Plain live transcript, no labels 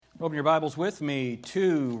Open your Bibles with me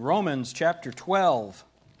to Romans chapter 12.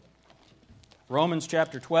 Romans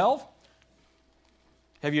chapter 12.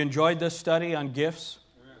 Have you enjoyed this study on gifts?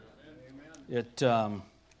 I'll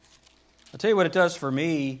tell you what it does for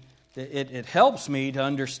me. It helps me to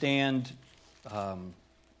understand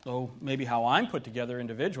maybe how I'm put together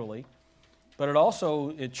individually, but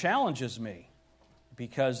it challenges me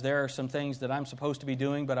because there are some things that I'm supposed to be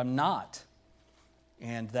doing, but I'm not.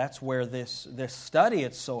 And that's where this study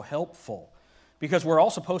is so helpful, because we're all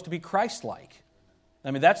supposed to be Christ-like. I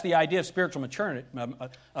mean, that's the idea of spiritual maturity,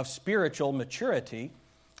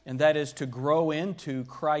 and that is to grow into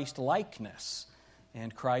Christ-likeness.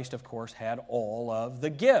 And Christ, of course, had all of the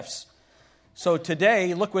gifts. So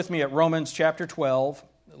today, look with me at Romans chapter 12.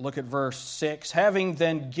 Look at verse 6. Having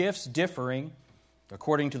then gifts differing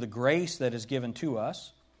according to the grace that is given to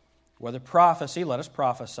us, whether prophecy, let us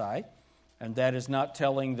prophesy. And that is not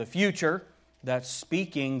telling the future, that's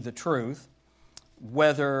speaking the truth.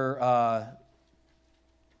 Whether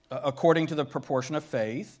according to the proportion of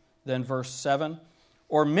faith, then verse 7,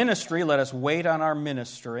 or ministry, let us wait on our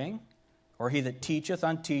ministering, or he that teacheth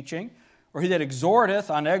on teaching, or he that exhorteth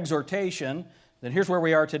on exhortation, then here's where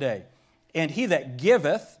we are today. And he that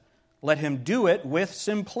giveth, let him do it with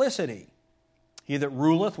simplicity. He that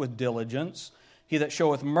ruleth with diligence, he that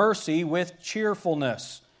showeth mercy with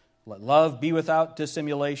cheerfulness. Let love be without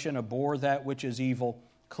dissimulation, abhor that which is evil,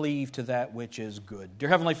 cleave to that which is good. Dear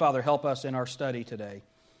Heavenly Father, help us in our study today.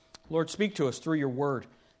 Lord, speak to us through your word.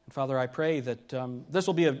 And Father, I pray that this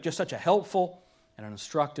will be just such a helpful and an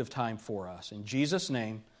instructive time for us. In Jesus'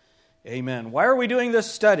 name, amen. Why are we doing this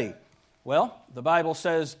study? Well, the Bible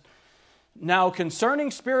says, now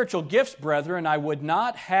concerning spiritual gifts, brethren, I would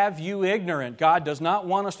not have you ignorant. God does not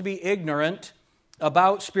want us to be ignorant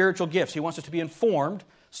about spiritual gifts. He wants us to be informed,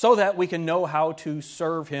 so that we can know how to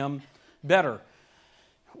serve Him better.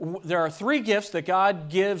 There are three gifts that God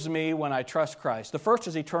gives me when I trust Christ. The first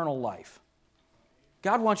is eternal life.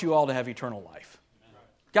 God wants you all to have eternal life.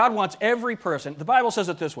 God wants every person. The Bible says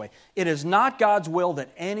it this way, it is not God's will that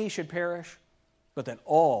any should perish, but that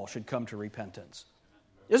all should come to repentance.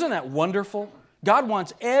 Isn't that wonderful? God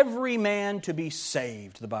wants every man to be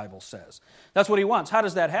saved, the Bible says. That's what He wants. How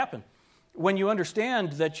does that happen? When you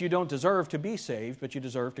understand that you don't deserve to be saved, but you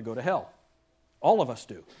deserve to go to hell. All of us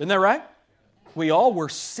do. Isn't that right? We all were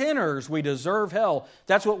sinners. We deserve hell.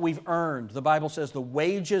 That's what we've earned. The Bible says the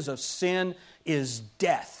wages of sin is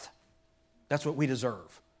death. That's what we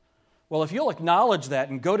deserve. Well, if you'll acknowledge that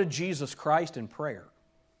and go to Jesus Christ in prayer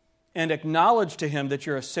and acknowledge to Him that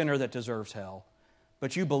you're a sinner that deserves hell,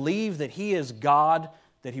 but you believe that He is God,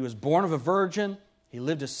 that He was born of a virgin, He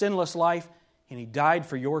lived a sinless life, and He died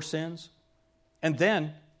for your sins, and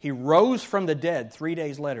then He rose from the dead 3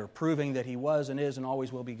 days later, proving that He was and is and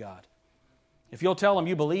always will be God. If you'll tell Him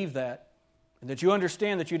you believe that, and that you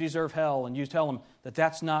understand that you deserve hell, and you tell Him that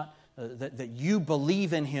that's not, that you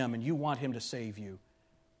believe in Him and you want Him to save you,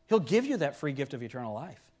 He'll give you that free gift of eternal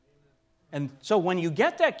life. And so when you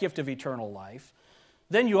get that gift of eternal life,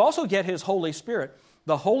 then you also get His Holy Spirit.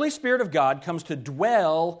 The Holy Spirit of God comes to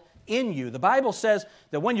dwell in you. The Bible says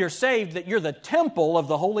that when you're saved, that you're the temple of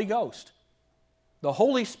the Holy Ghost. The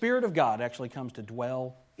Holy Spirit of God actually comes to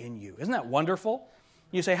dwell in you. Isn't that wonderful?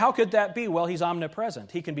 You say, how could that be? Well, He's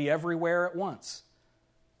omnipresent. He can be everywhere at once.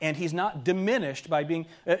 And He's not diminished by being,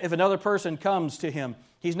 if another person comes to Him,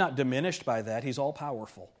 He's not diminished by that. He's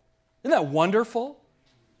all-powerful. Isn't that wonderful?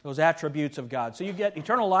 Those attributes of God. So you get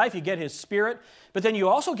eternal life, you get His Spirit, but then you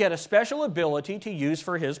also get a special ability to use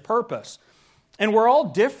for His purpose. And we're all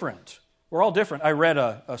different. We're all different. I read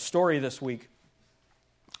a story this week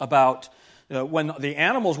about when the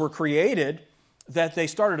animals were created, that they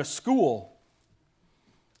started a school.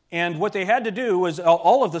 And what they had to do was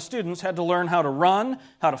all of the students had to learn how to run,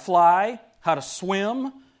 how to fly, how to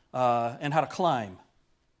swim, and how to climb.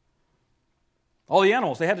 All the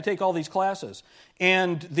animals, they had to take all these classes.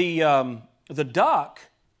 And the duck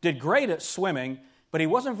did great at swimming, but he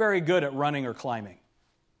wasn't very good at running or climbing.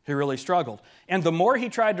 He really struggled. And the more he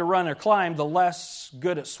tried to run or climb, the less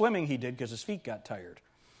good at swimming he did because his feet got tired.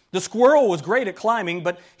 The squirrel was great at climbing,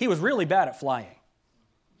 but he was really bad at flying.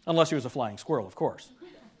 Unless he was a flying squirrel, of course.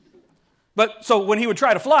 But so when he would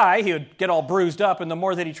try to fly, he would get all bruised up, and the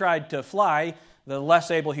more that he tried to fly, the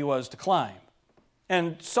less able he was to climb.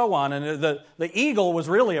 And so on. And the eagle was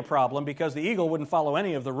really a problem because the eagle wouldn't follow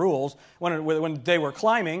any of the rules. When they were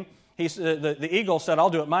climbing, the eagle said, I'll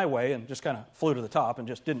do it my way, and just kind of flew to the top and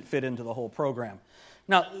just didn't fit into the whole program.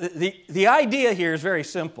 Now, the idea here is very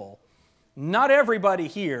simple. Not everybody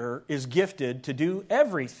here is gifted to do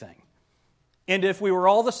everything. And if we were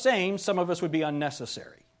all the same, some of us would be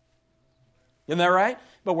unnecessary. Isn't that right?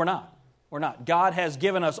 But we're not. We're not. God has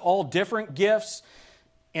given us all different gifts,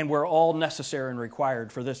 and we're all necessary and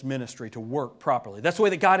required for this ministry to work properly. That's the way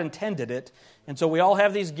that God intended it. And so we all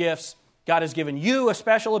have these gifts. God has given you a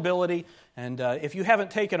special ability. And if you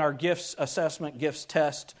haven't taken our gifts assessment, gifts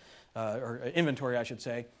test, or inventory, I should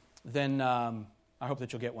say, then I hope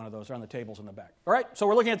that you'll get one of those. They're on the tables in the back. All right, so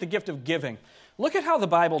we're looking at the gift of giving. Look at how the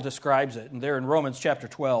Bible describes it. And there in Romans chapter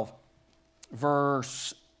 12,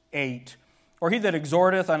 verse 8. Or he that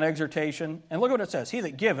exhorteth on exhortation. And look what it says. He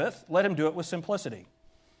that giveth, let him do it with simplicity.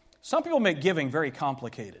 Some people make giving very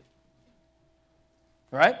complicated.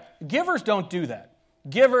 Right? Givers don't do that.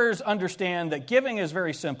 Givers understand that giving is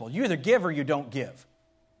very simple. You either give or you don't give.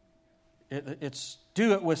 It's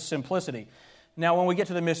do it with simplicity. Now, when we get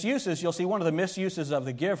to the misuses, you'll see one of the misuses of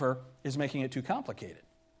the giver is making it too complicated.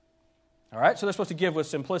 All right? So they're supposed to give with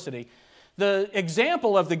simplicity. The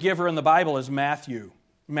example of the giver in the Bible is Matthew.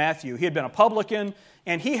 He had been a publican,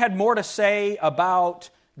 and he had more to say about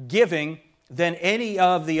giving than any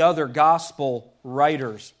of the other gospel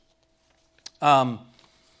writers.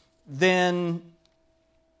 Then,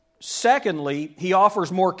 secondly, he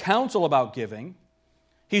offers more counsel about giving.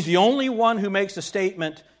 He's the only one who makes the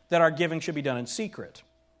statement that our giving should be done in secret.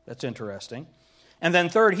 That's interesting. And then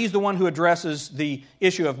third, he's the one who addresses the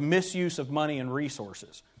issue of misuse of money and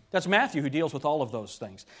resources. That's Matthew who deals with all of those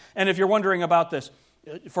things. And if you're wondering about this,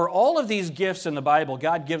 for all of these gifts in the Bible,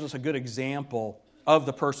 God gives us a good example of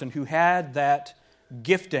the person who had that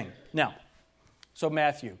gifting. Now, so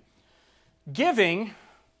Matthew, giving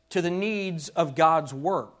to the needs of God's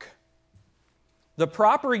work. The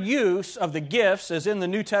proper use of the gifts is in the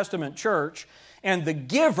New Testament church, and the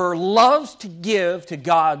giver loves to give to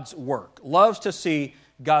God's work, loves to see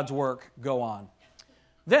God's work go on.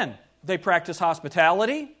 Then, they practice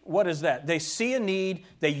hospitality. What is that? They see a need,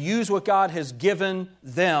 they use what God has given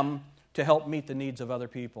them to help meet the needs of other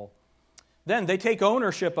people. Then they take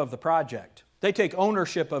ownership of the project. They take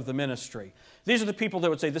ownership of the ministry. These are the people that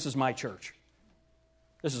would say, this is my church.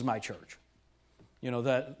 This is my church. You know,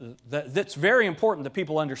 that's very important that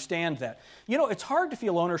people understand that. You know, it's hard to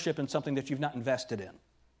feel ownership in something that you've not invested in.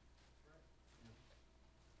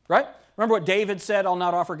 Right? Remember what David said, I'll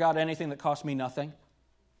not offer God anything that costs me nothing.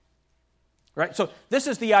 Right? So this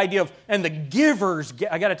is the idea of, and the givers,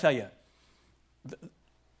 I got to tell you,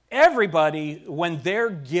 everybody, when their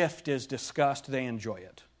gift is discussed, they enjoy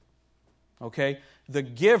it. Okay? The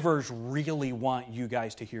givers really want you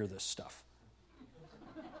guys to hear this stuff.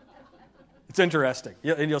 It's interesting,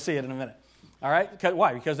 and you'll see it in a minute. All right?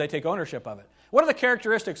 Why? Because they take ownership of it. What are the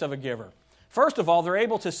characteristics of a giver? First of all, they're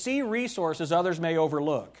able to see resources others may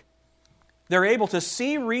overlook. They're able to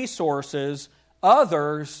see resources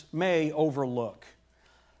others may overlook.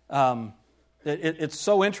 It's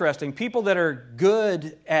so interesting. People that are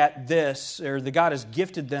good at this, or that God has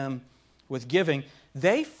gifted them with giving,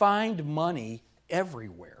 they find money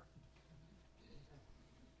everywhere.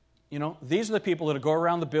 You know, these are the people that go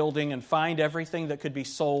around the building and find everything that could be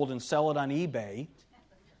sold and sell it on eBay,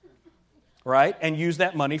 right? And use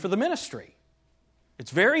that money for the ministry.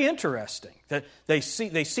 It's very interesting that they see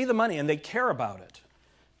the money and they care about it.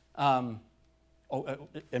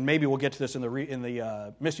 And maybe we'll get to this in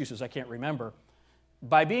the misuses, I can't remember.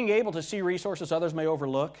 By being able to see resources others may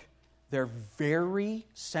overlook, they're very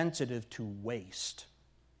sensitive to waste.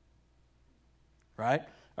 Right?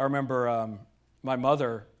 I remember my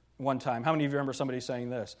mother one time. How many of you remember somebody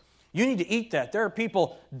saying this? You need to eat that. There are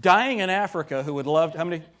people dying in Africa who would love...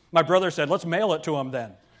 My brother said, let's mail it to them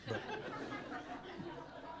then.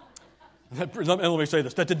 Let me say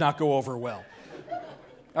this. That did not go over well.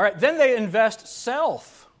 All right, then they invest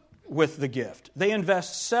self with the gift. They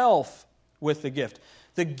invest self with the gift.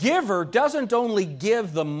 The giver doesn't only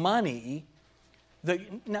give the money.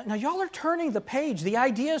 Now, y'all are turning the page. The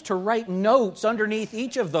idea is to write notes underneath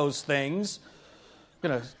each of those things. I'm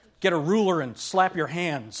going to get a ruler and slap your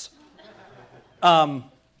hands.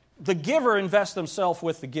 The giver invests themselves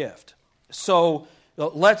with the gift. So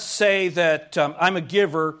let's say that I'm a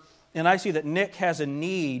giver and I see that Nick has a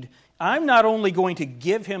need. I'm not only going to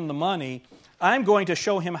give him the money, I'm going to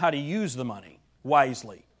show him how to use the money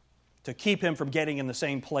wisely to keep him from getting in the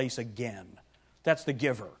same place again. That's the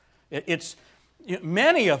giver.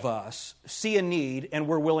 Many of us see a need and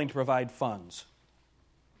we're willing to provide funds.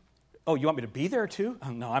 Oh, you want me to be there too? Oh,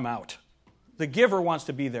 no, I'm out. The giver wants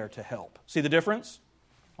to be there to help. See the difference?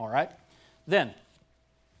 All right. Then,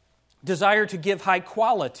 desire to give high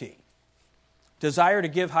quality. Desire to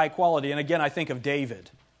give high quality. And again, I think of David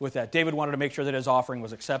with that. David wanted to make sure that his offering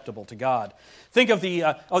was acceptable to God. Think of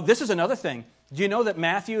this is another thing. Do you know that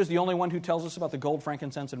Matthew is the only one who tells us about the gold,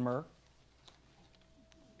 frankincense, and myrrh?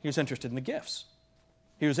 He was interested in the gifts.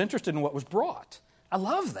 He was interested in what was brought. I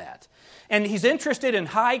love that. And he's interested in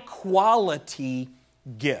high-quality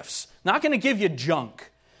gifts. Not going to give you junk.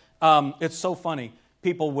 It's so funny.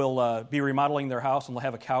 People will be remodeling their house and they'll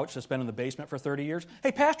have a couch that's been in the basement for 30 years.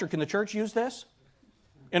 Hey, pastor, can the church use this?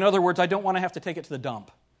 In other words, I don't want to have to take it to the dump.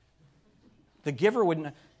 The giver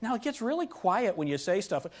wouldn't. Now, it gets really quiet when you say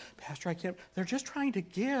stuff. Pastor, I can't. They're just trying to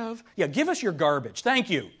give. Yeah, give us your garbage. Thank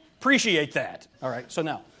you. Appreciate that. All right, so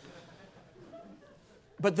now.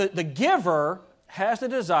 But the giver has the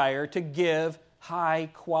desire to give high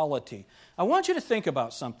quality. I want you to think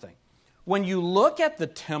about something. When you look at the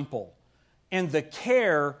temple and the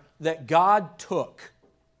care that God took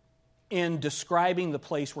in describing the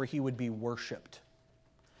place where He would be worshiped.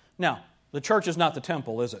 Now, the church is not the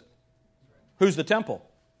temple, is it? Who's the temple?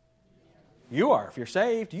 You are. If you're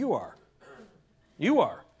saved, you are. You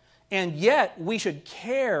are. And yet, we should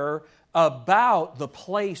care about the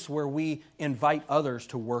place where we invite others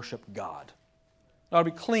to worship God. It ought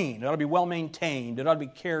to be clean. It ought to be well maintained. It ought to be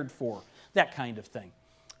cared for. That kind of thing.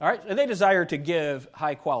 All right? And they desire to give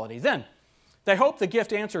high quality. Then, they hope the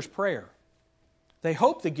gift answers prayer. They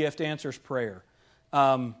hope the gift answers prayer.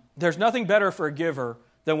 There's nothing better for a giver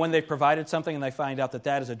than when they've provided something and they find out that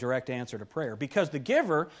that is a direct answer to prayer. Because the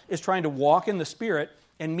giver is trying to walk in the Spirit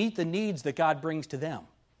and meet the needs that God brings to them.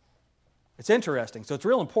 It's interesting. So it's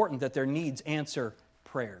real important that their needs answer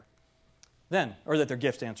prayer. Or that their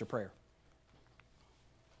gifts answer prayer.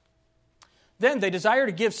 Then they desire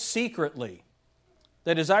to give secretly.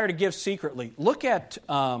 They desire to give secretly. Look at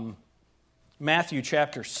Matthew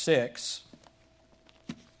chapter 6.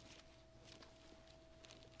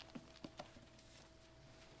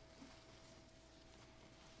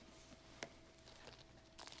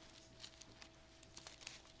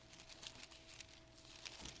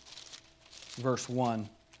 Verse 1.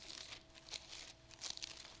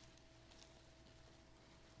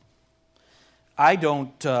 I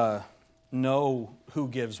don't know who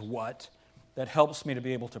gives what. That helps me to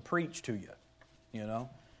be able to preach to you. You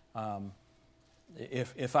know,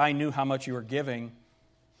 if I knew how much you were giving,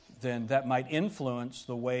 then that might influence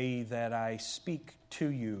the way that I speak to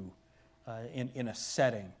you in a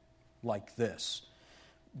setting like this.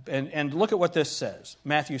 And look at what this says.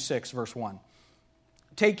 Matthew 6, verse 1.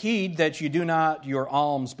 Take heed that you do not your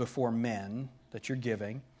alms before men, that you're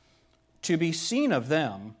giving, to be seen of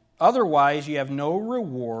them. Otherwise, you have no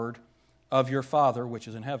reward of your Father which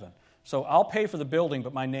is in heaven. So I'll pay for the building,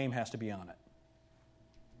 but my name has to be on it.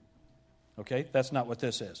 Okay? That's not what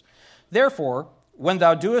this is. Therefore, when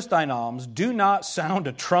thou doest thine alms, do not sound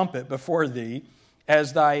a trumpet before thee,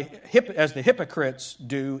 as the hypocrites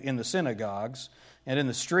do in the synagogues and in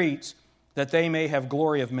the streets, that they may have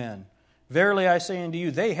glory of men. Verily I say unto you,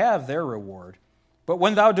 they have their reward. But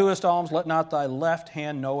when thou doest alms, let not thy left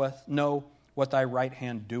hand know what thy right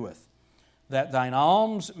hand doeth, that thine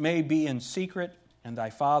alms may be in secret, and thy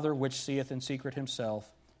Father, which seeth in secret himself,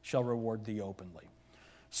 shall reward thee openly.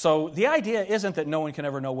 So the idea isn't that no one can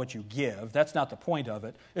ever know what you give. That's not the point of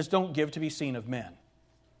it. It's don't give to be seen of men.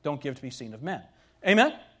 Don't give to be seen of men.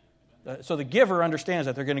 Amen? So the giver understands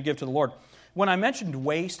that they're going to give to the Lord. When I mentioned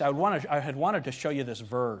waste, I had wanted to show you this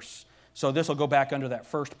verse. So this will go back under that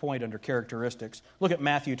first point under characteristics. Look at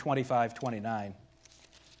Matthew 25:29.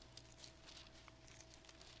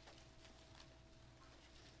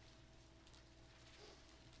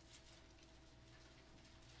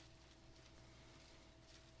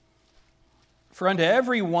 For unto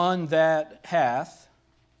everyone that hath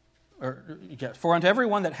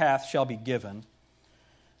shall be given,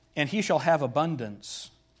 and he shall have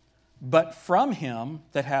abundance. But from him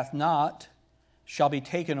that hath not shall be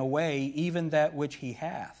taken away even that which he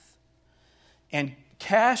hath. And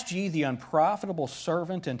cast ye the unprofitable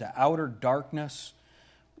servant into outer darkness,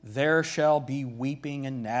 there shall be weeping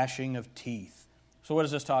and gnashing of teeth. So what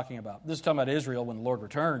is this talking about? This is talking about Israel when the Lord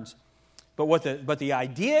returns. But the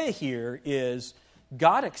idea here is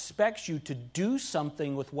God expects you to do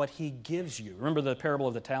something with what He gives you. Remember the parable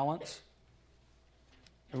of the talents?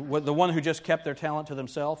 The one who just kept their talent to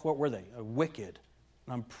themselves, what were they? A wicked,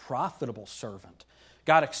 unprofitable servant.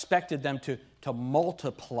 God expected them to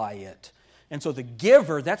multiply it. And so the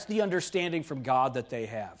giver, that's the understanding from God that they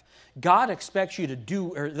have. God expects you to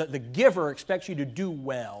do, or the giver expects you to do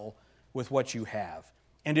well with what you have.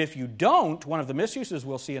 And if you don't, one of the misuses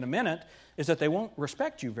we'll see in a minute is that they won't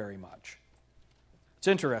respect you very much. It's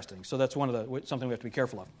interesting. So that's something we have to be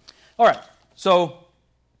careful of. All right. So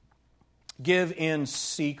give in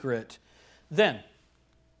secret. Then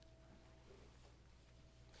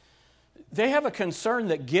they have a concern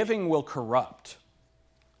that giving will corrupt.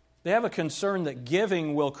 They have a concern that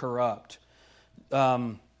giving will corrupt.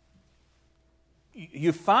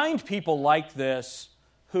 you find people like this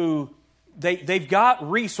who they've got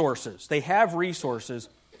resources. They have resources,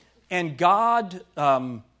 and God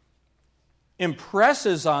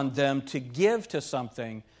impresses on them to give to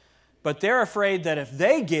something, but they're afraid that if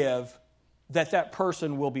they give, that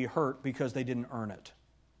person will be hurt because they didn't earn it.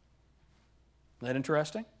 Isn't that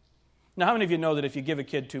interesting? Now, how many of you know that if you give a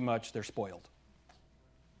kid too much, they're spoiled?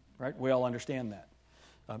 Right? We all understand that.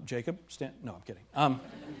 Jacob? No, I'm kidding.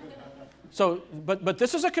 But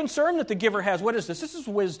this is a concern that the giver has. What is this? This is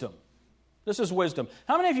wisdom. This is wisdom.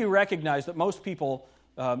 How many of you recognize that most people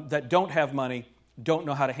that don't have money don't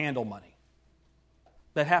know how to handle money?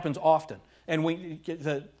 That happens often. And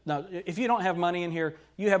now, if you don't have money in here,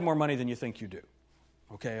 you have more money than you think you do.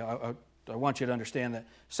 Okay, I want you to understand that.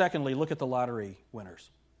 Secondly, look at the lottery winners.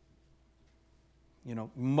 You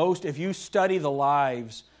know, if you study the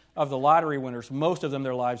lives of the lottery winners, most of them,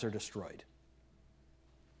 their lives are destroyed.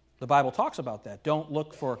 The Bible talks about that. Don't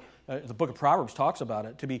look for, the book of Proverbs talks about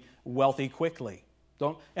it, to be wealthy quickly.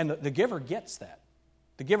 And the giver gets that.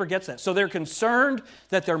 The giver gets that. So they're concerned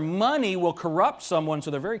that their money will corrupt someone,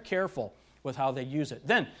 so they're very careful with how they use it.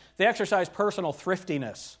 Then, they exercise personal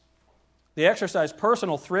thriftiness.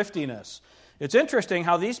 It's interesting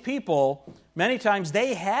how these people, many times,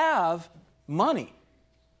 they have money,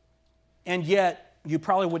 and yet you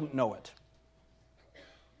probably wouldn't know it.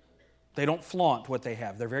 They don't flaunt what they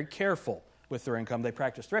have. They're very careful with their income. They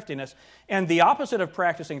practice thriftiness. And the opposite of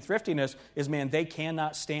practicing thriftiness is, man, they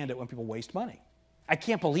cannot stand it when people waste money. I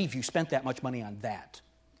can't believe you spent that much money on that.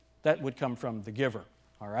 That would come from the giver,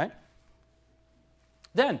 all right?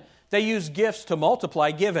 Then, they use gifts to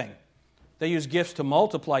multiply giving. They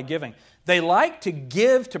like to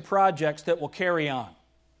give to projects that will carry on.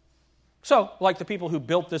 So, like the people who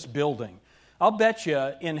built this building. I'll bet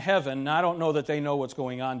you in heaven, I don't know that they know what's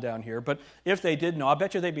going on down here, but if they did know, I'll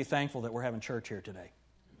bet you they'd be thankful that we're having church here today.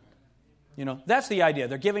 You know, that's the idea.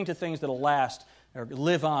 They're giving to things that'll last or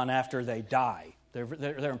live on after they die.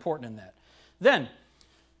 They're important in that. Then,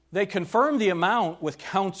 they confirm the amount with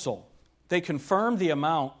counsel.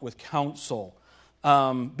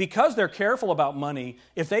 Because they're careful about money,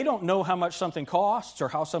 if they don't know how much something costs or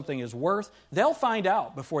how something is worth, they'll find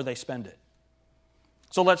out before they spend it.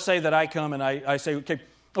 So let's say that I come and I say,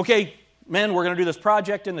 okay, men, we're going to do this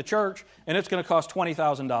project in the church, and it's going to cost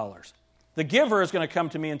 $20,000. The giver is going to come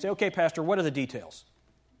to me and say, okay, Pastor, what are the details?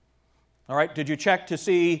 All right, did you check to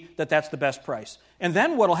see that that's the best price? And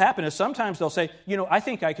then what will happen is sometimes they'll say, I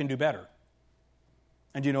think I can do better.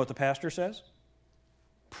 And do you know what the pastor says?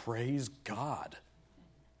 Praise God.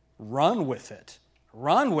 Run with it.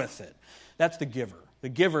 That's the giver. The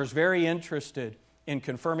giver is very interested in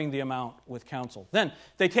confirming the amount with counsel. Then,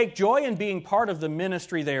 they take joy in being part of the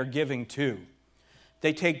ministry they are giving to.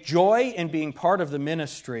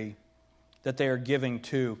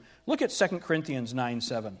 Look at 2 Corinthians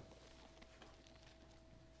 9:7.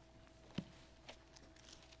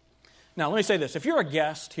 Now, let me say this. If you're a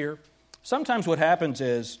guest here, sometimes what happens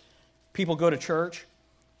is people go to church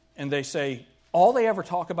and they say, all they ever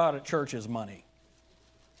talk about at church is money.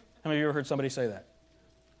 How many of you ever heard somebody say that?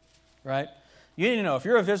 Right? You need to know, if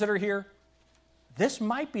you're a visitor here, this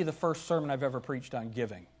might be the first sermon I've ever preached on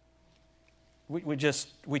giving.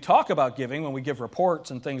 We talk about giving when we give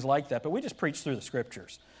reports and things like that, but we just preach through the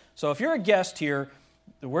Scriptures. So if you're a guest here,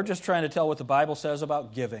 we're just trying to tell what the Bible says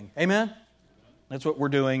about giving. Amen? That's what we're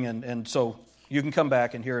doing, and so you can come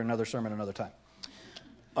back and hear another sermon another time.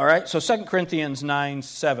 All right, so 2 Corinthians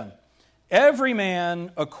 9:7. Every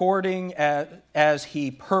man according as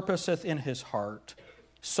he purposeth in his heart,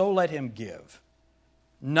 so let him give,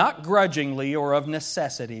 not grudgingly or of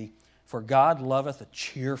necessity, for God loveth a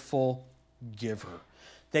cheerful giver.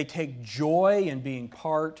 They take joy in being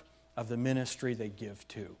part of the ministry they give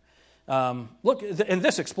to. Look, and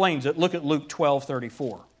this explains it. Look at Luke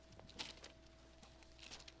 12:34.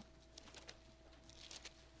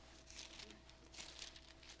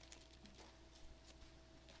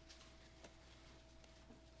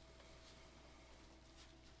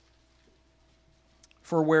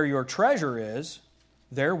 For where your treasure is,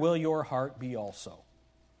 there will your heart be also.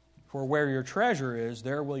 For where your treasure is,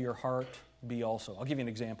 there will your heart be also. I'll give you an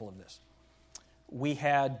example of this. We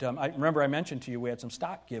had, remember I mentioned to you, we had some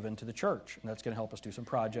stock given to the church, and that's going to help us do some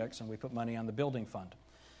projects, and we put money on the building fund.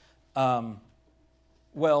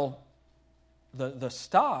 The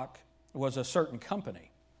stock was a certain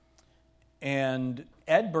company, and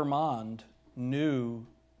Ed Bermond knew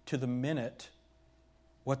to the minute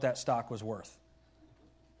what that stock was worth.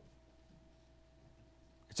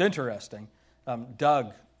 It's interesting.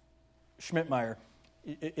 Doug Schmidtmeyer,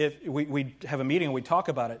 if we'd have a meeting and we'd talk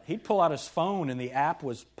about it, he'd pull out his phone and the app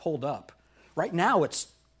was pulled up Right now it's,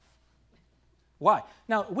 why?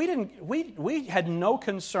 Now, we had no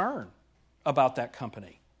concern about that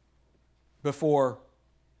company before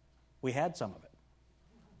we had some of it.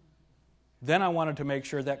 Then I wanted to make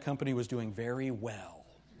sure that company was doing very well.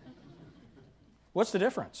 What's the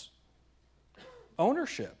difference?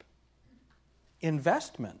 Ownership.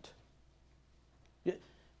 Investment.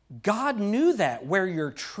 God knew that. Where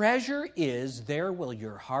your treasure is, there will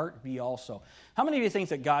your heart be also. How many of you think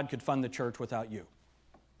that God could fund the church without you,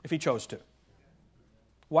 if He chose to?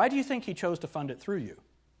 Why do you think He chose to fund it through you?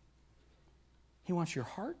 He wants your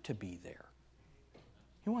heart to be there.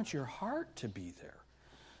 He wants your heart to be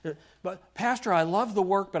there. But, Pastor, I love the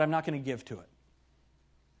work, but I'm not going to give to it.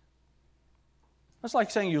 That's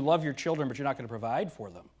like saying you love your children, but you're not going to provide for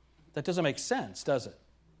them. That doesn't make sense, does it?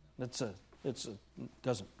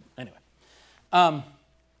 Doesn't. Anyway.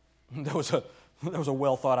 That was a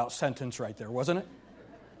well thought out sentence right there, wasn't it?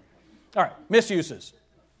 All right, misuses.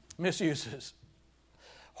 Misuses.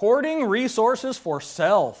 Hoarding resources for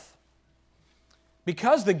self.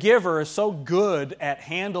 Because the giver is so good at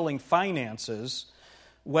handling finances,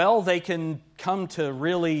 well, they can come to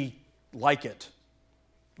really like it.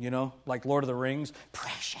 You know, like Lord of the Rings.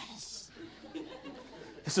 Precious.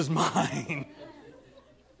 This is mine.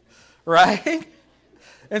 Right?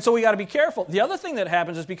 And so we got to be careful. The other thing that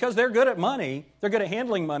happens is because they're good at money, they're good at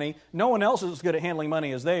handling money, no one else is as good at handling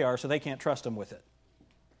money as they are, so they can't trust them with it.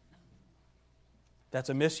 That's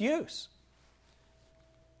a misuse.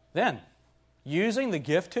 Then, using the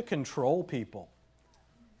gift to control people.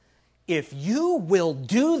 If you will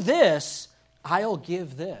do this, I'll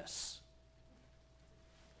give this.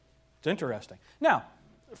 It's interesting. Now,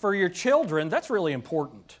 for your children, that's really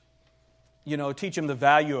important. You know, teach them the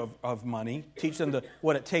value of money. Teach them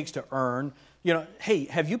what it takes to earn. You know, hey,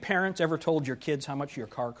 have you parents ever told your kids how much your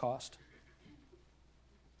car cost?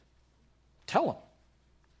 Tell them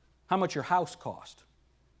how much your house cost.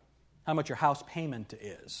 How much your house payment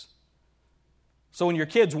is. So when your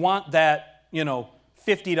kids want that,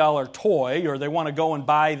 $50 toy, or they want to go and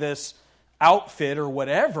buy this outfit or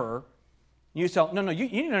whatever, you tell, no, you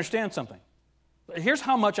need to understand something. Here's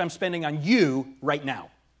how much I'm spending on you right now.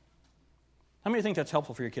 How many think that's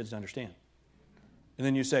helpful for your kids to understand? And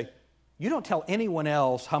then you say, you don't tell anyone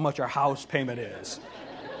else how much our house payment is.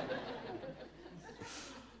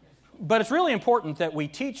 But it's really important that we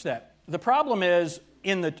teach that. The problem is,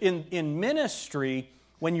 in ministry,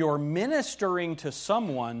 when you're ministering to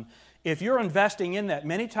someone, if you're investing in that,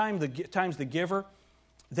 many times the giver,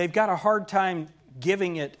 they've got a hard time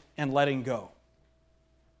giving it and letting go.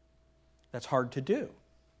 That's hard to do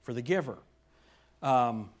for the giver.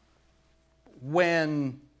 Anyway,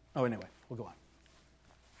 we'll go on.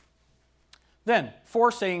 Then,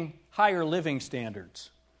 forcing higher living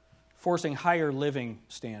standards. Forcing higher living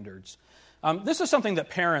standards. This is something that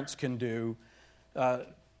parents can do.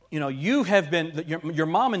 Your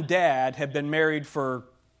mom and dad have been married for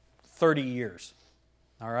 30 years.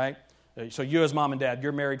 All right? So you as mom and dad,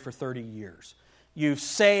 you're married for 30 years. You've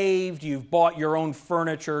saved, you've bought your own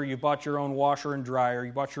furniture, you've bought your own washer and dryer,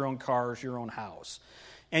 you bought your own cars, your own house.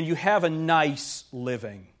 And you have a nice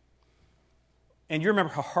living. And you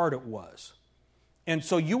remember how hard it was. And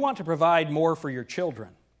so you want to provide more for your children.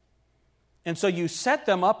 And so you set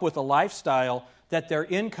them up with a lifestyle that their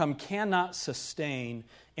income cannot sustain,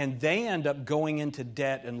 and they end up going into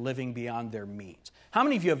debt and living beyond their means. How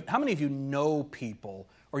many of you know people,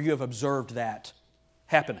 or you have observed that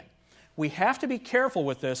happening? We have to be careful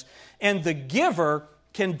with this, and the giver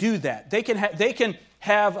can do that. They can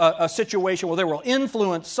have a situation where they will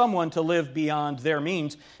influence someone to live beyond their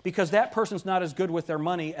means because that person's not as good with their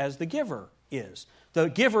money as the giver is. The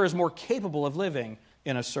giver is more capable of living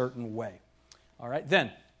in a certain way. All right, then,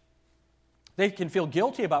 they can feel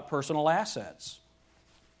guilty about personal assets.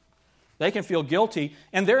 They can feel guilty,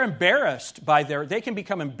 and they're embarrassed they can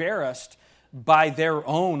become embarrassed by their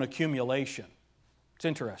own accumulation. It's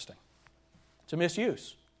interesting. It's a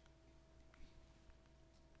misuse.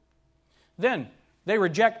 Then, they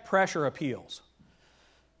reject pressure appeals.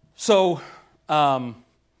 So, the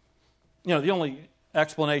only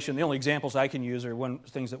explanation, the only examples I can use are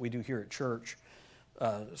things that we do here at church.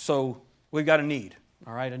 So, we've got a need,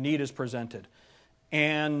 all right? A need is presented.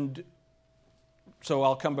 And so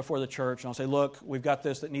I'll come before the church and I'll say, look, we've got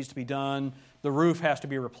this that needs to be done. The roof has to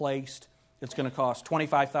be replaced. It's going to cost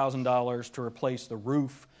 $25,000 to replace the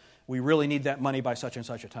roof. We really need that money by such and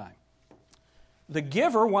such a time. The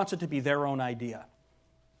giver wants it to be their own idea.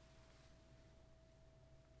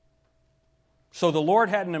 So the Lord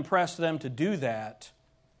hadn't impressed them to do that,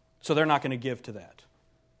 so they're not going to give to that.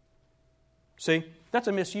 See? That's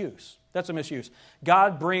a misuse. That's a misuse.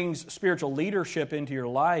 God brings spiritual leadership into your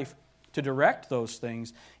life to direct those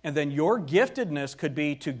things, and then your giftedness could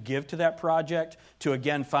be to give to that project, to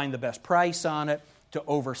again find the best price on it, to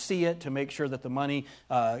oversee it, to make sure that the money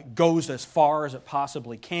goes as far as it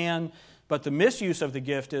possibly can. But the misuse of the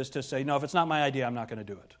gift is to say, no, if it's not my idea, I'm not going to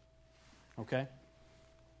do it. Okay?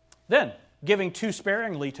 Then, giving too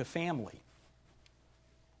sparingly to family.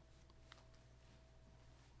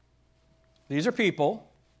 These are people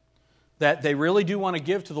that they really do want to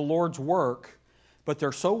give to the Lord's work, but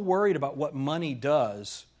they're so worried about what money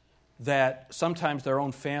does that sometimes their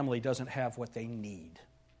own family doesn't have what they need.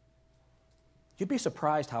 You'd be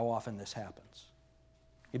surprised how often this happens.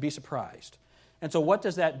 You'd be surprised. And so what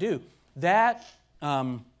does that do? That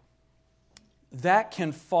can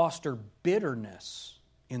foster bitterness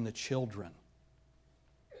in the children.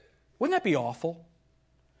 Wouldn't that be awful?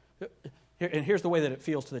 And here's the way that it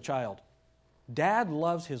feels to the child. Dad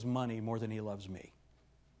loves his money more than he loves me.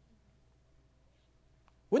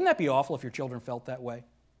 Wouldn't that be awful if your children felt that way?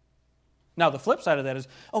 Now, the flip side of that is,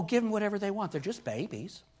 oh, give them whatever they want. They're just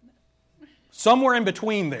babies. Somewhere in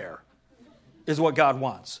between there is what God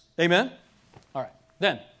wants. Amen? All right.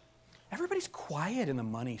 Then, everybody's quiet in the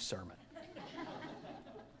money sermon.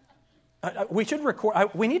 We should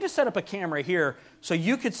record. We need to set up a camera here so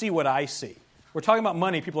you could see what I see. We're talking about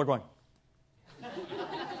money. People are going.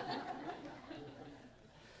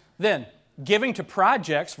 Then, giving to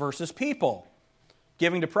projects versus people.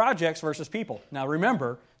 Giving to projects versus people. Now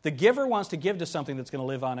remember, the giver wants to give to something that's going to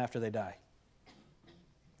live on after they die.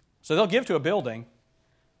 So they'll give to a building,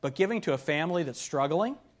 but giving to a family that's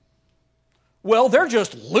struggling, well, they're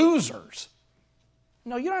just losers.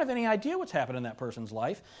 No, you don't have any idea what's happened in that person's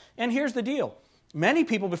life. And here's the deal. Many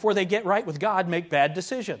people, before they get right with God, make bad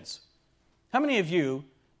decisions. How many of you,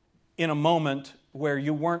 in a moment where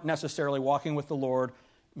you weren't necessarily walking with the Lord,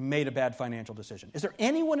 made a bad financial decision? Is there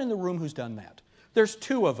anyone in the room who's done that? There's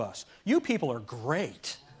two of us. You people are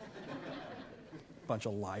great. Bunch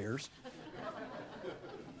of liars.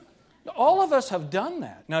 All of us have done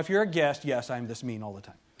that. Now, if you're a guest, yes, I'm this mean all the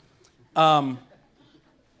time.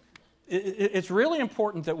 It's really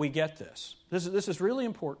important that we get this. This is really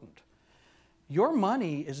important. Your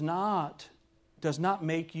money does not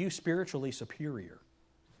make you spiritually superior.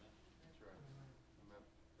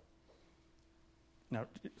 Now,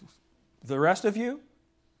 the rest of you,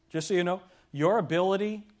 just so you know, your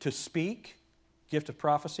ability to speak, gift of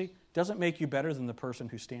prophecy, doesn't make you better than the person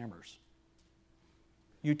who stammers.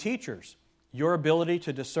 You teachers, your ability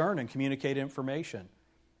to discern and communicate information,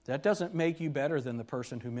 that doesn't make you better than the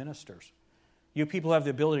person who ministers. You people have the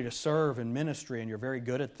ability to serve in ministry, and you're very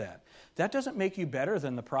good at that. That doesn't make you better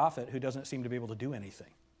than the prophet who doesn't seem to be able to do anything.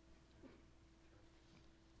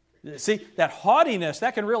 See, that haughtiness,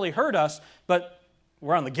 that can really hurt us, but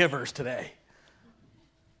we're on the givers today.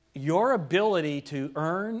 Your ability to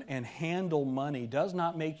earn and handle money does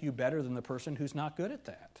not make you better than the person who's not good at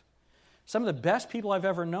that. Some of the best people I've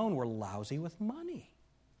ever known were lousy with money.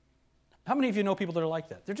 How many of you know people that are like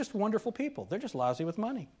that? They're just wonderful people. They're just lousy with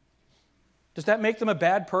money. Does that make them a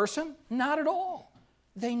bad person? Not at all.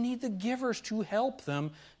 They need the givers to help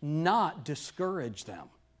them, not discourage them.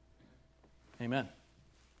 Amen.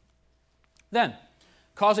 Then,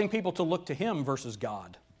 causing people to look to Him versus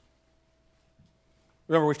God.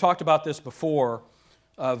 Remember, we've talked about this before,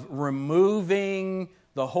 of removing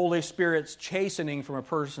the Holy Spirit's chastening from a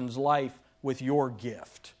person's life with your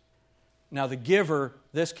gift. Now, the giver,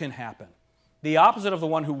 this can happen. The opposite of the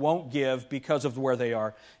one who won't give because of where they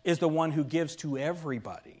are is the one who gives to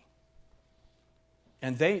everybody.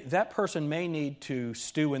 And that person may need to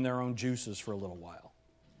stew in their own juices for a little while.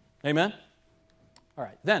 Amen? All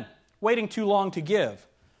right, then, waiting too long to give.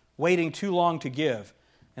 Waiting too long to give.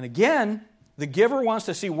 And again, the giver wants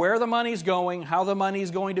to see where the money's going, how the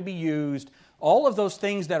money's going to be used, all of those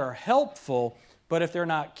things that are helpful, but if they're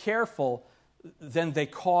not careful, then they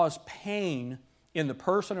cause pain in the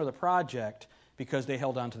person or the project because they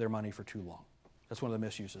held on to their money for too long. That's one of the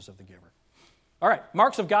misuses of the giver. All right,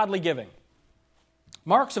 marks of godly giving.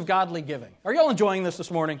 Marks of godly giving. Are you all enjoying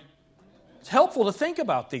this morning? It's helpful to think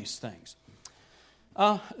about these things.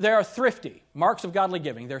 They are thrifty. Marks of godly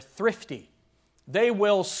giving. They're thrifty. They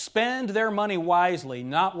will spend their money wisely,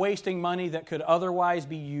 not wasting money that could otherwise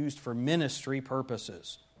be used for ministry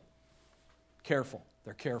purposes. Careful.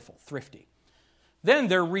 They're careful. Thrifty. Then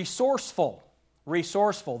they're resourceful.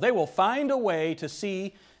 Resourceful. They will find a way to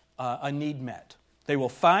see a need met. They will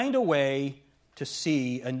find a way to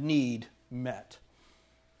see a need met.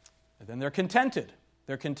 And then they're contented.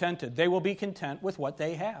 They're contented. They will be content with what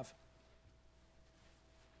they have.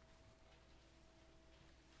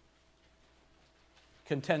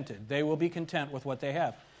 Contented. They will be content with what they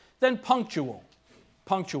have. Then punctual.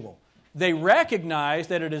 Punctual. They recognize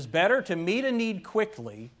that it is better to meet a need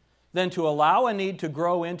quickly than to allow a need to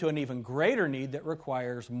grow into an even greater need that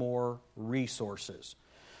requires more resources.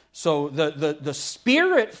 So the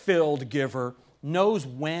Spirit-filled giver knows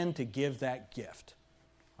when to give that gift.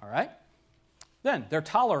 All right? Then they're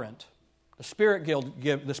tolerant. The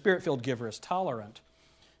Spirit-filled giver is tolerant.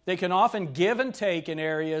 They can often give and take in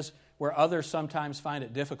areas where others sometimes find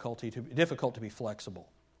it difficult to be flexible.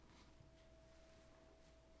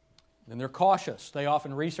 And they're cautious. They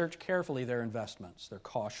often research carefully their investments. They're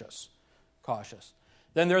cautious.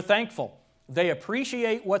 Then they're thankful. They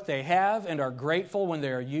appreciate what they have and are grateful when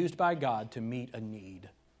they are used by God to meet a need.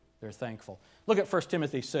 They're thankful. Look at 1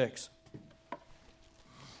 Timothy 6.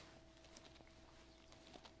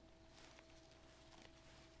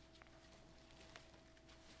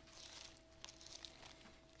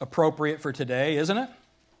 Appropriate for today, isn't it?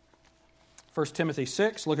 1 Timothy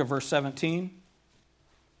 6, look at verse 17.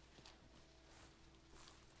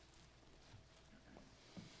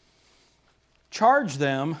 Charge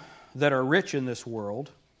them that are rich in this world,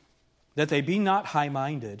 that they be not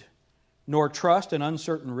high-minded, nor trust in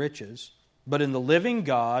uncertain riches, but in the living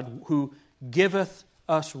God who giveth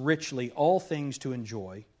us richly all things to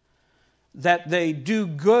enjoy, that they do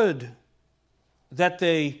good, that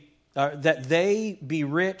they be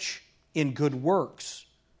rich in good works,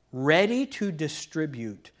 ready to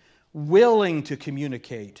distribute, willing to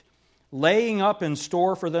communicate, laying up in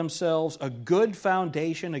store for themselves a good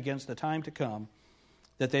foundation against the time to come,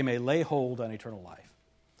 that they may lay hold on eternal life.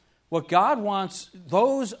 What God wants,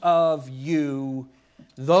 those of you,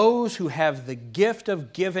 those who have the gift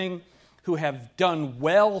of giving, who have done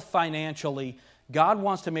well financially, God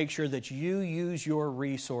wants to make sure that you use your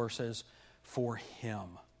resources for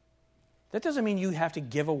Him. That doesn't mean you have to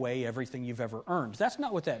give away everything you've ever earned. That's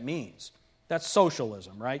not what that means. That's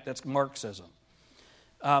socialism, right? That's Marxism.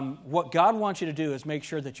 What God wants you to do is make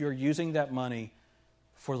sure that you're using that money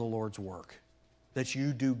for the Lord's work, that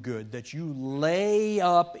you do good, that you lay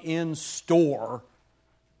up in store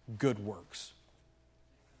good works.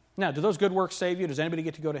 Now, do those good works save you? Does anybody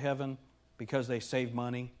get to go to heaven because they save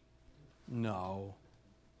money? No,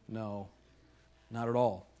 not at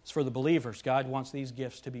all. It's for the believers. God wants these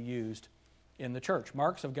gifts to be used in the church.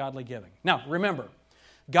 Marks of godly giving. Now, remember,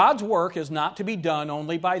 God's work is not to be done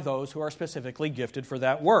only by those who are specifically gifted for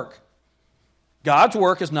that work. God's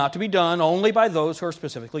work is not to be done only by those who are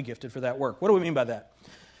specifically gifted for that work. What do we mean by that?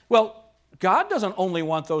 Well, God doesn't only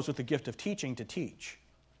want those with the gift of teaching to teach.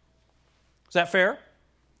 Is that fair?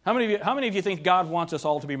 How many of you think God wants us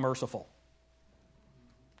all to be merciful?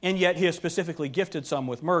 And yet He has specifically gifted some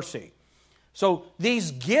with mercy. So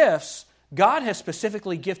these gifts, God has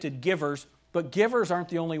specifically gifted givers, but givers aren't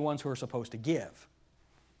the only ones who are supposed to give.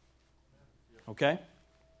 Okay?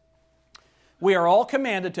 We are all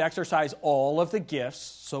commanded to exercise all of the gifts,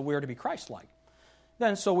 so we are to be Christ-like.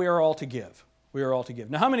 Then, so we are all to give. We are all to give.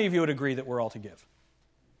 Now, how many of you would agree that we're all to give?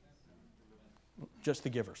 Just the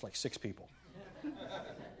givers, like 6 people.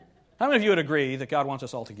 How many of you would agree that God wants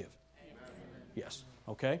us all to give? Yes.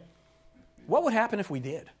 Okay. What would happen if we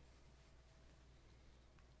did?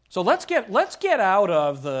 So let's get out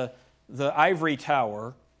of the ivory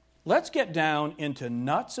tower. Let's get down into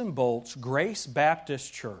nuts and bolts, Grace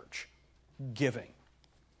Baptist Church, giving.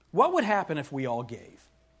 What would happen if we all gave?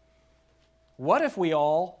 What if we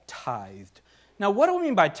all tithed? Now, what do we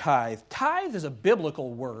mean by tithe? Tithe is a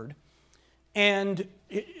biblical word, and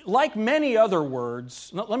like many other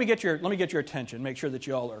words, let me get your attention, make sure that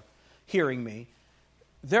you all are hearing me.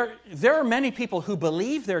 There are many people who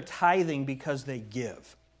believe they're tithing because they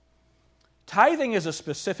give. Tithing is a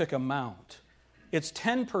specific amount. It's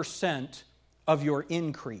 10% of your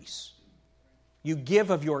increase. You give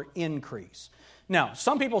of your increase. Now,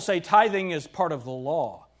 some people say tithing is part of the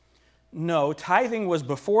law. No, tithing was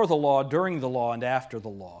before the law, during the law, and after the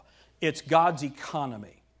law. It's God's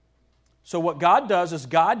economy. So what God does is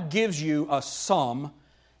God gives you a sum,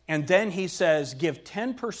 and then He says, give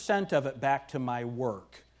 10% of it back to my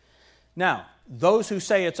work. Now, those who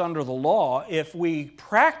say it's under the law, if we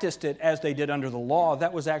practiced it as they did under the law,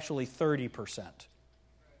 that was actually 30%.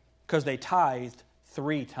 Because they tithed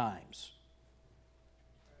 3 times.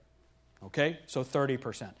 Okay? So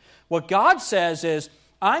 30%. What God says is,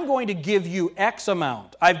 I'm going to give you X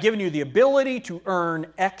amount. I've given you the ability to earn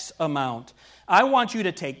X amount. I want you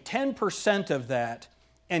to take 10% of that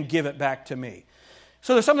and give it back to me.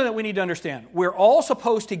 So there's something that we need to understand. We're all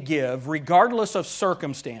supposed to give regardless of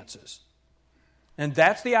circumstances. And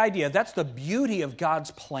that's the idea. That's the beauty of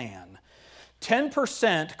God's plan.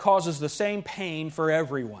 10% causes the same pain for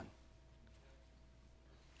everyone.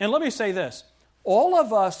 And let me say this. All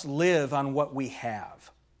of us live on what we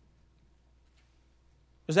have.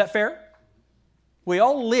 Is that fair? We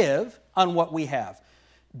all live on what we have.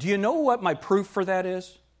 Do you know what my proof for that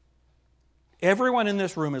is? Everyone in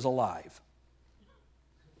this room is alive.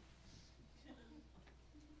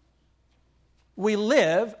 We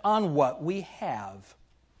live on what we have.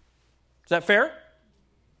 Is that fair?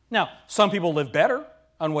 Now, some people live better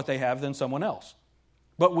on what they have than someone else.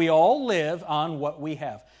 But we all live on what we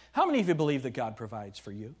have. How many of you believe that God provides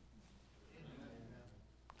for you?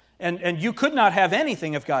 And you could not have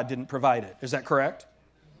anything if God didn't provide it. Is that correct?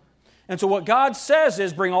 And so what God says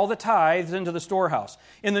is bring all the tithes into the storehouse.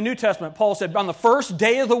 In the New Testament, Paul said on the first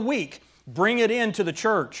day of the week, bring it into the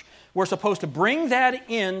church. We're supposed to bring that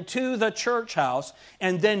into the church house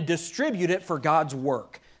and then distribute it for God's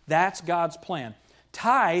work. That's God's plan.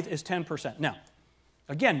 Tithe is 10%. Now,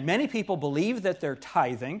 again, many people believe that they're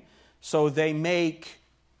tithing, so they make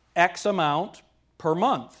X amount per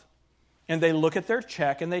month. And they look at their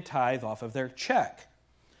check and they tithe off of their check.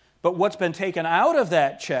 But what's been taken out of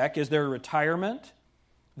that check is their retirement,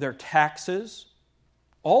 their taxes,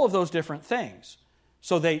 all of those different things.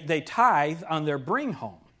 So they tithe on their bring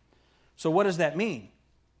home. So what does that mean?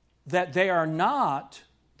 That they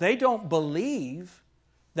don't believe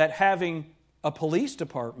that having a police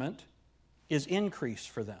department is increase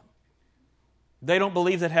for them. They don't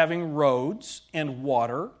believe that having roads and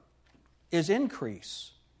water is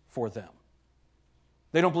increase for them.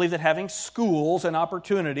 They don't believe that having schools and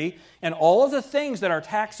opportunity and all of the things that our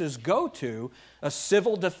taxes go to, a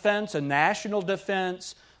civil defense, a national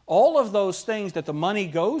defense, all of those things that the money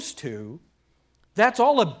goes to, that's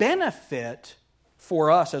all a benefit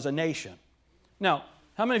for us as a nation. Now,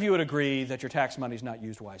 how many of you would agree that your tax money is not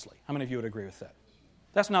used wisely? How many of you would agree with that?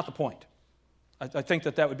 That's not the point. I think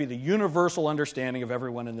that would be the universal understanding of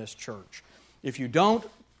everyone in this church. If you don't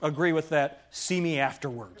agree with that, see me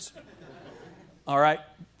afterwards. All right?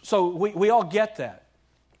 So we all get that.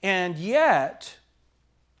 And yet,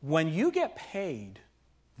 when you get paid,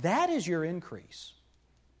 that is your increase.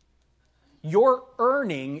 Your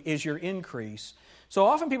earning is your increase. So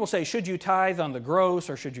often people say, should you tithe on the gross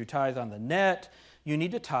or should you tithe on the net? You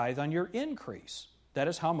need to tithe on your increase. That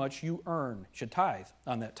is how much you earn. You should tithe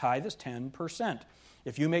on that. Tithe is 10%.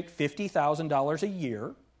 If you make $50,000 a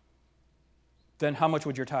year, then how much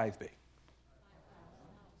would your tithe be?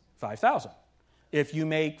 $5,000. If you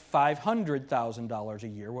make $500,000 a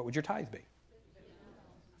year, what would your tithe be?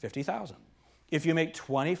 $50,000. If you make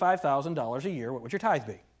 $25,000 a year, what would your tithe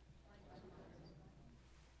be?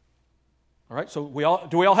 All right, so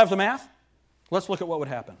do we all have the math? Let's look at what would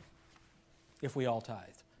happen if we all tithe.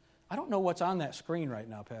 I don't know what's on that screen right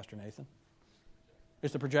now, Pastor Nathan.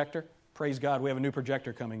 Is the projector? Praise God, we have a new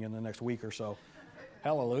projector coming in the next week or so.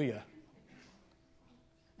 Hallelujah.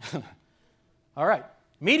 All right.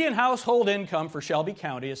 Median household income for Shelby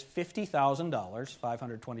County is $50,000,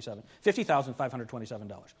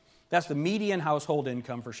 $50,527. That's the median household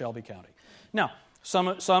income for Shelby County. Now, some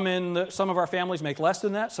of our families make less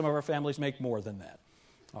than that. Some of our families make more than that.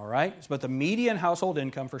 All right? But the median household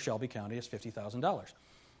income for Shelby County is $50,000.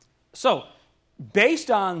 So,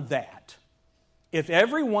 based on that, if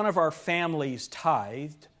every one of our families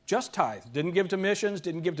tithed, just tithed, didn't give to missions,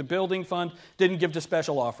 didn't give to building fund, didn't give to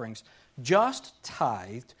special offerings, just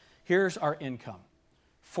tithed, here's our income,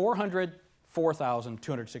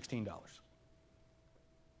 $404,216.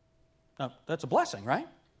 Now, that's a blessing, right?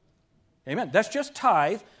 Amen. That's just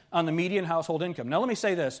tithe on the median household income. Now, let me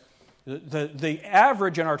say this. The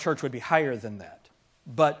average in our church would be higher than that,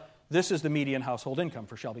 but this is the median household income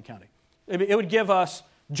for Shelby County. It would give us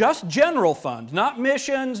just general fund, not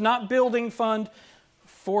missions, not building fund,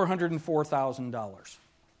 $404,000.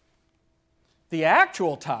 The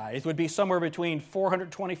actual tithe would be somewhere between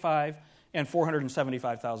 $425,000 and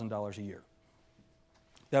 $475,000 a year.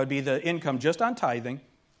 That would be the income just on tithing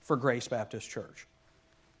for Grace Baptist Church.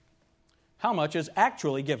 How much is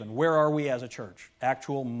actually given? Where are we as a church?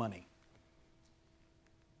 Actual money.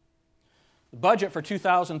 The budget for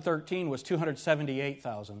 2013 was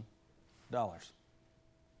 $278,000.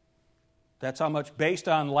 That's how much, based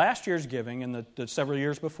on last year's giving and the several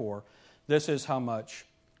years before, this is how much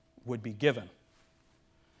would be given.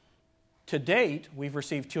 To date, we've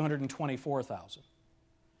received $224,000.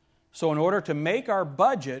 So in order to make our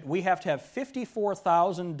budget, we have to have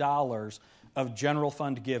 $54,000 of general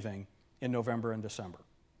fund giving in November and December.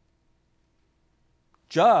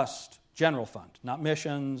 Just general fund, not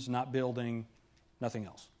missions, not building, nothing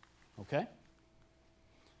else. Okay?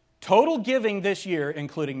 Total giving this year,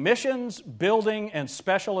 including missions, building, and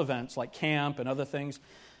special events like camp and other things,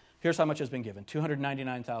 here's how much has been given,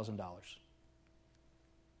 $299,000.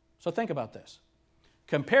 So think about this.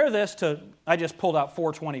 Compare this to, I just pulled out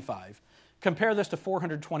 $425. Compare this to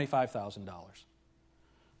 $425,000.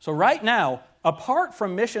 So right now, apart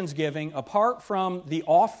from missions giving, apart from the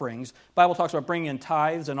offerings, the Bible talks about bringing in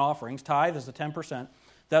tithes and offerings. Tithe is the 10%.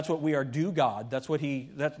 That's what we are due God. That's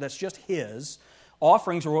just His.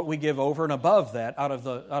 Offerings are what we give over and above that out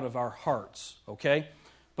of our hearts, okay?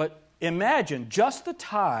 But imagine just the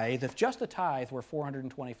tithe, if just the tithe were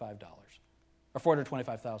 $425 or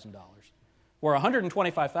 $425,000. We're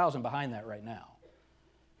 $125,000 behind that right now.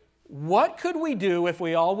 What could we do if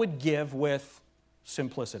we all would give with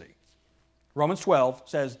simplicity? Romans 12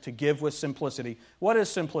 says to give with simplicity. What is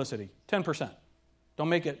simplicity? 10%. Don't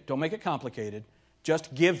make it complicated.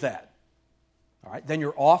 Just give that. All right, then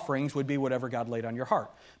your offerings would be whatever God laid on your heart.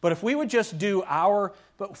 But if we would just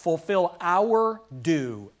fulfill our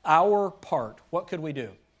due, our part, what could we do?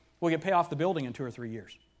 We could pay off the building in 2 or 3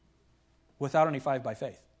 years without any 5 by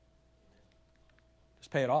faith. Just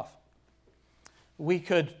pay it off. We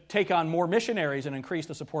could take on more missionaries and increase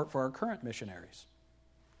the support for our current missionaries.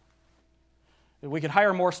 We could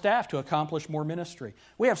hire more staff to accomplish more ministry.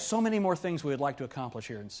 We have so many more things we would like to accomplish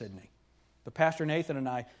here in Sydney. But Pastor Nathan and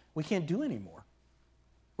I, we can't do any more.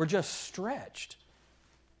 We're just stretched.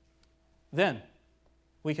 Then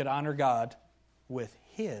we could honor God with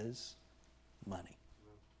His money.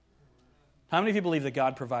 How many of you believe that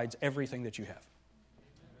God provides everything that you have?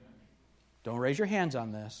 Don't raise your hands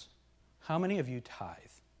on this. How many of you tithe?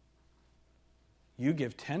 You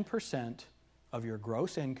give 10% of your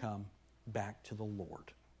gross income back to the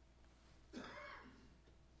Lord.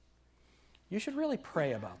 You should really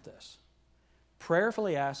pray about this.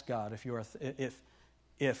 Prayerfully ask God if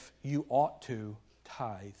you ought to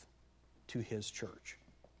tithe to His church.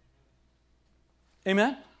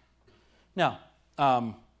 Amen? Now,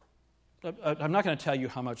 I'm not going to tell you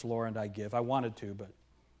how much Laura and I give. I wanted to, but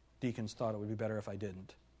deacons thought it would be better if I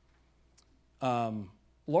didn't.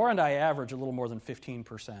 Laura and I average a little more than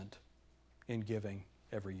 15% in giving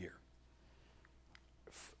every year.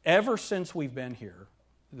 Ever since we've been here,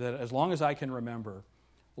 that as long as I can remember,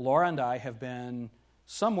 Laura and I have been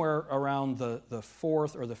somewhere around the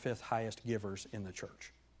 4th or the 5th highest givers in the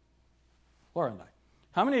church. Laura and I.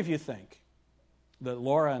 How many of you think that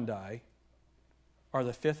Laura and I are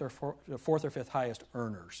the 4th or 5th highest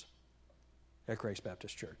earners at Grace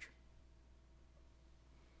Baptist Church?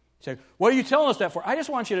 You say, what are you telling us that for? I just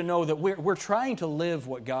want you to know that we're trying to live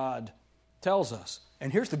what God tells us.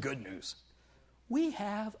 And here's the good news. We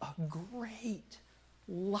have a great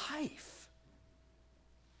life.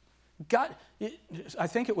 God, I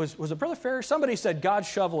think it was it Brother Ferry? Somebody said God's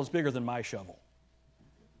shovel is bigger than my shovel.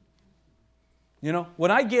 You know,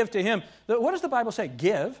 when I give to Him, what does the Bible say?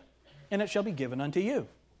 Give, and it shall be given unto you.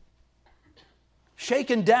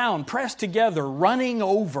 Shaken down, pressed together, running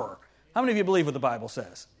over. How many of you believe what the Bible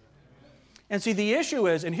says? And see, the issue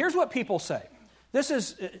is, and here's what people say. This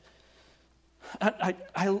is, I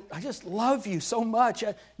just love you so much.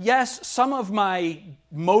 Yes, some of my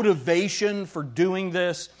motivation for doing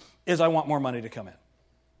this is I want more money to come in.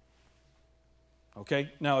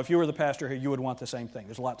 Okay? Now, if you were the pastor here, you would want the same thing.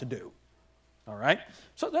 There's a lot to do. All right?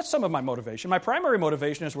 So that's some of my motivation. My primary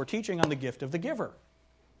motivation is we're teaching on the gift of the giver.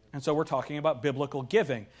 And so we're talking about biblical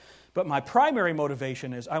giving. But my primary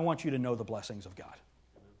motivation is I want you to know the blessings of God.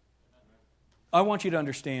 I want you to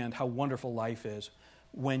understand how wonderful life is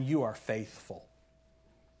when you are faithful.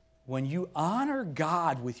 When you honor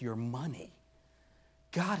God with your money,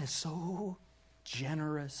 God is so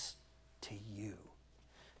generous to you.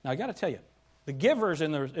 Now, I got to tell you, the givers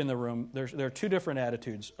in the room, there are 2 different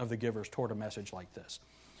attitudes of the givers toward a message like this.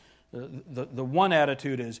 The one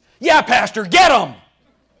attitude is, yeah, Pastor, get them!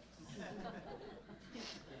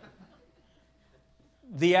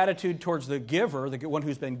 The attitude towards the giver, the one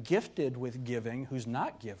who's been gifted with giving, who's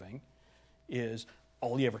not giving, is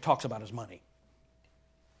all he ever talks about is money.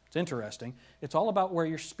 It's interesting. It's all about where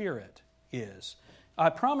your spirit is. I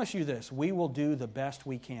promise you this, we will do the best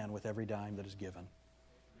we can with every dime that is given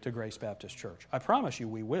to Grace Baptist Church. I promise you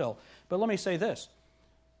we will. But let me say this.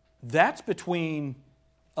 That's between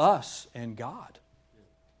us and God.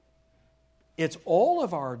 It's all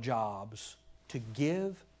of our jobs to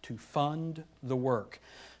give, to fund the work.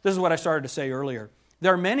 This is what I started to say earlier.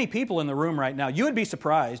 There are many people in the room right now. You would be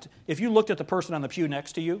surprised if you looked at the person on the pew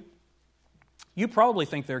next to you. You probably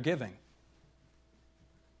think they're giving.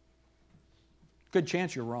 Good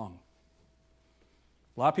chance you're wrong.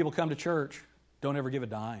 A lot of people come to church, don't ever give a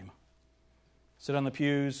dime. Sit on the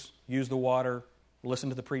pews, use the water, listen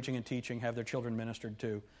to the preaching and teaching, have their children ministered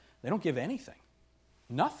to. They don't give anything.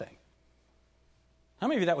 Nothing. How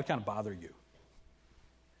many of you that would kind of bother you?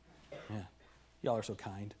 Yeah, y'all are so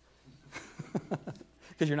kind.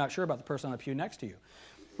 because you're not sure about the person on the pew next to you.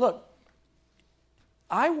 Look,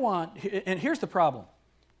 and here's the problem.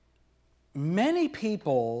 Many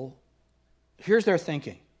people, here's their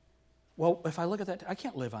thinking. Well, if I look at that, I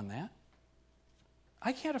can't live on that.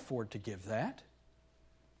 I can't afford to give that.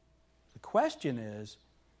 The question is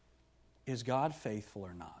God faithful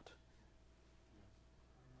or not?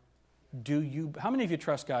 How many of you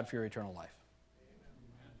trust God for your eternal life?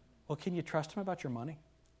 Well, can you trust Him about your money?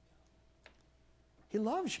 He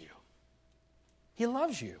loves you. He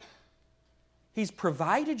loves you. He's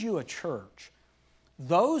provided you a church.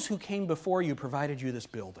 Those who came before you provided you this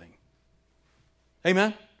building.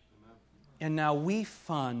 Amen? And now we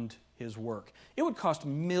fund His work. It would cost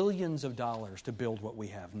millions of dollars to build what we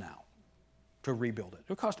have now, to rebuild it. It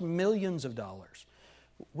would cost millions of dollars.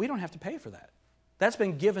 We don't have to pay for that. That's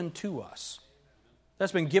been given to us.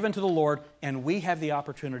 That's been given to the Lord, and we have the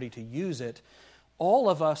opportunity to use it. All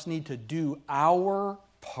of us need to do our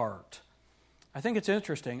part. I think it's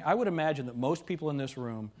interesting. I would imagine that most people in this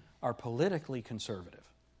room are politically conservative.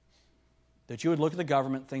 That you would look at the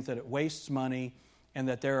government, think that it wastes money, and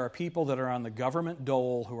that there are people that are on the government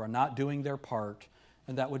dole who are not doing their part,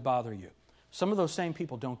 and that would bother you. Some of those same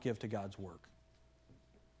people don't give to God's work.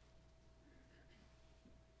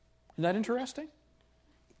 Isn't that interesting?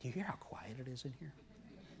 Do you hear how quiet it is in here?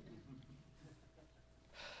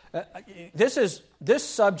 This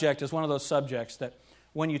subject is one of those subjects that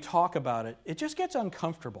when you talk about it, it just gets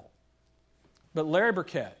uncomfortable. But Larry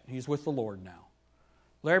Burkett, he's with the Lord now.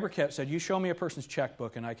 Larry Burkett said, you show me a person's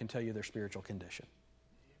checkbook and I can tell you their spiritual condition.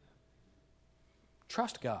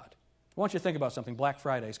 Trust God. I want you to think about something. Black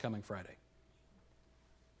Friday is coming Friday.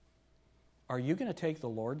 Are you going to take the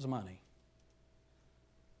Lord's money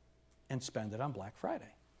and spend it on Black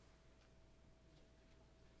Friday?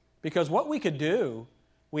 Because what we could do,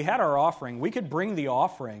 we had our offering, we could bring the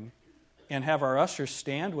offering and have our ushers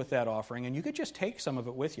stand with that offering, and you could just take some of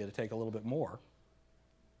it with you to take a little bit more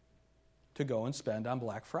to go and spend on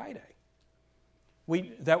Black Friday.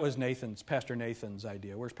 That was Pastor Nathan's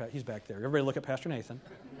idea. He's back there. Everybody look at Pastor Nathan.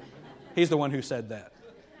 He's the one who said that.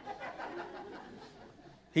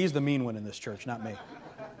 He's the mean one in this church, not me.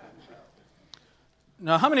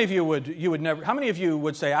 Now, how many of you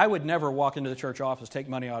would say, I would never walk into the church office, take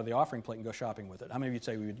money out of the offering plate and go shopping with it? How many of you would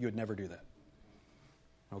say you would never do that?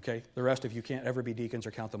 Okay, the rest of you can't ever be deacons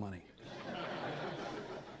or count the money.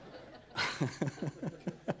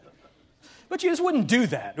 But you just wouldn't do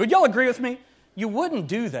that. Would y'all agree with me? You wouldn't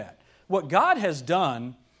do that. What God has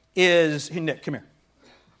done is, hey, Nick, come here.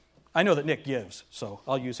 I know that Nick gives, so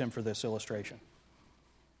I'll use him for this illustration.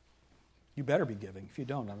 You better be giving. If you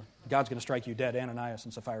don't, God's going to strike you dead, Ananias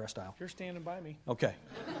and Sapphira style. You're standing by me. Okay.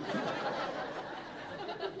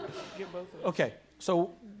 Get both of us. Okay,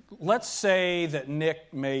 so let's say that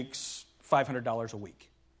Nick makes $500 a week.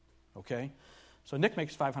 Okay? So Nick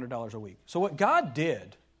makes $500 a week. So what God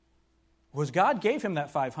did was God gave him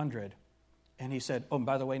that $500, and He said, oh, and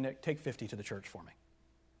by the way, Nick, take 50 to the church for me.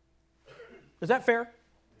 Is that fair? Is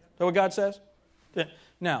that what God says?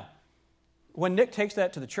 Now, when Nick takes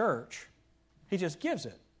that to the church, he just gives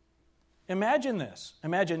it. Imagine this.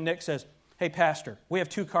 Imagine Nick says, hey, Pastor, we have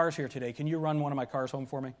 2 cars here today. Can you run one of my cars home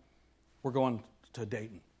for me? We're going to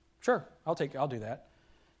Dayton. Sure, I'll do that.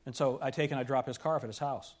 And so I take and I drop his car off at his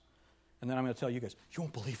house. And then I'm going to tell you guys, you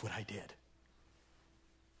won't believe what I did.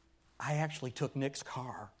 I actually took Nick's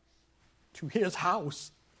car to his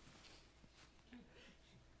house.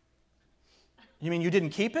 You mean you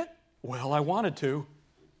didn't keep it? Well, I wanted to.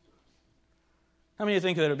 How many of you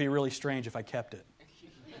think that it would be really strange if I kept it?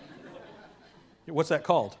 What's that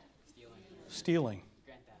called? Stealing.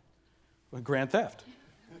 Grand theft.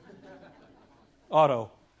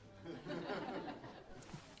 Auto.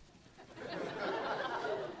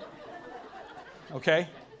 Okay?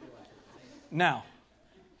 Now,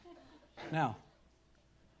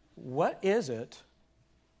 what is it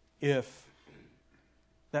if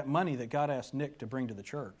that money that God asked Nick to bring to the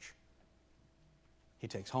church, he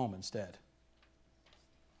takes home instead?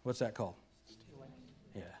 What's that called? Stealing.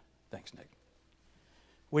 Yeah, thanks, Nick.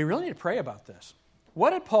 We really need to pray about this.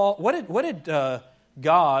 What did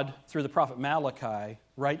God, through the prophet Malachi,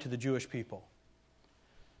 write to the Jewish people?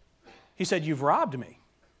 He said, you've robbed me.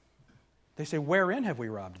 They say, wherein have we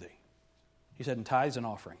robbed thee? He said, in tithes and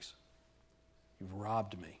offerings. You've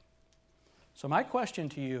robbed me. So my question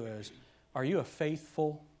to you is, are you a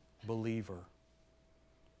faithful believer?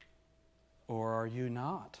 Or are you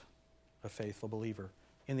not a faithful believer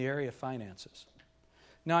in the area of finances?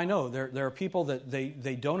 Now, I know there are people that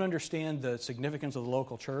they don't understand the significance of the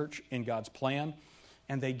local church in God's plan,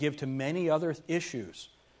 and they give to many other issues.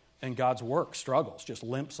 And God's work struggles, just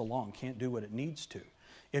limps along, can't do what it needs to.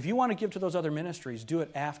 If you want to give to those other ministries, do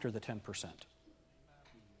it after the 10%.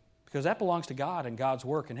 Because that belongs to God and God's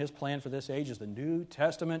work, and His plan for this age is the New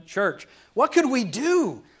Testament church. What could we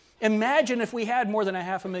do? Imagine if we had more than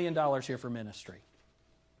 $500,000 here for ministry.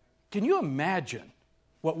 Can you imagine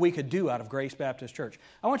what we could do out of Grace Baptist Church?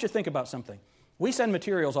 I want you to think about something. We send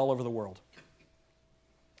materials all over the world.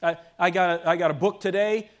 I got a book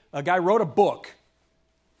today. A guy wrote a book.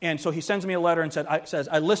 And so he sends me a letter and says,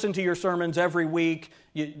 I listen to your sermons every week.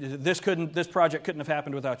 This project couldn't have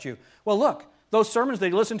happened without you. Well, look, those sermons they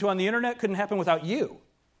listen to on the internet couldn't happen without you.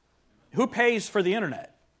 Who pays for the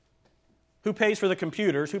internet? Who pays for the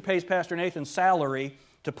computers? Who pays Pastor Nathan's salary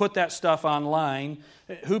to put that stuff online?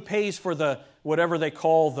 Who pays for the whatever they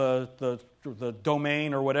call the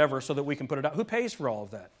domain or whatever so that we can put it out? Who pays for all of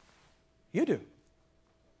that? You do.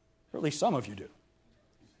 Or at least some of you do.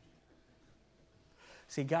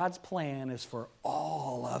 See, God's plan is for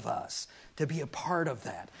all of us to be a part of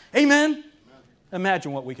that. Amen? Amen.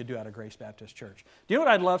 Imagine what we could do out of Grace Baptist Church. Do you know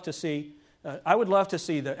what I'd love to see? I would love to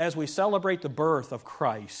see that as we celebrate the birth of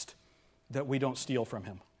Christ, that we don't steal from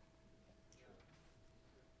Him.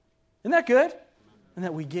 Isn't that good? And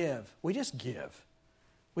that we give. We just give.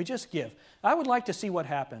 We just give. I would like to see what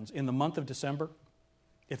happens in the month of December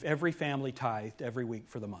if every family tithed every week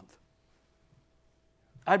for the month.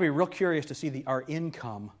 I'd be real curious to see our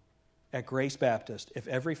income at Grace Baptist if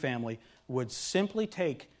every family would simply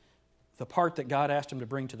take the part that God asked them to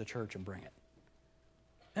bring to the church and bring it.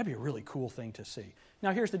 That'd be a really cool thing to see.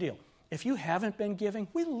 Now, here's the deal. If you haven't been giving,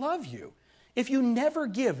 we love you. If you never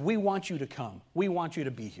give, we want you to come. We want you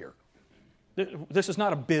to be here. This is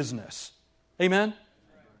not a business. Amen?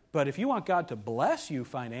 But if you want God to bless you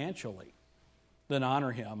financially, then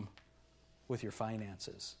honor Him with your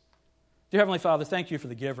finances. Dear Heavenly Father, thank you for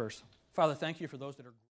the givers. Father, thank you for those that are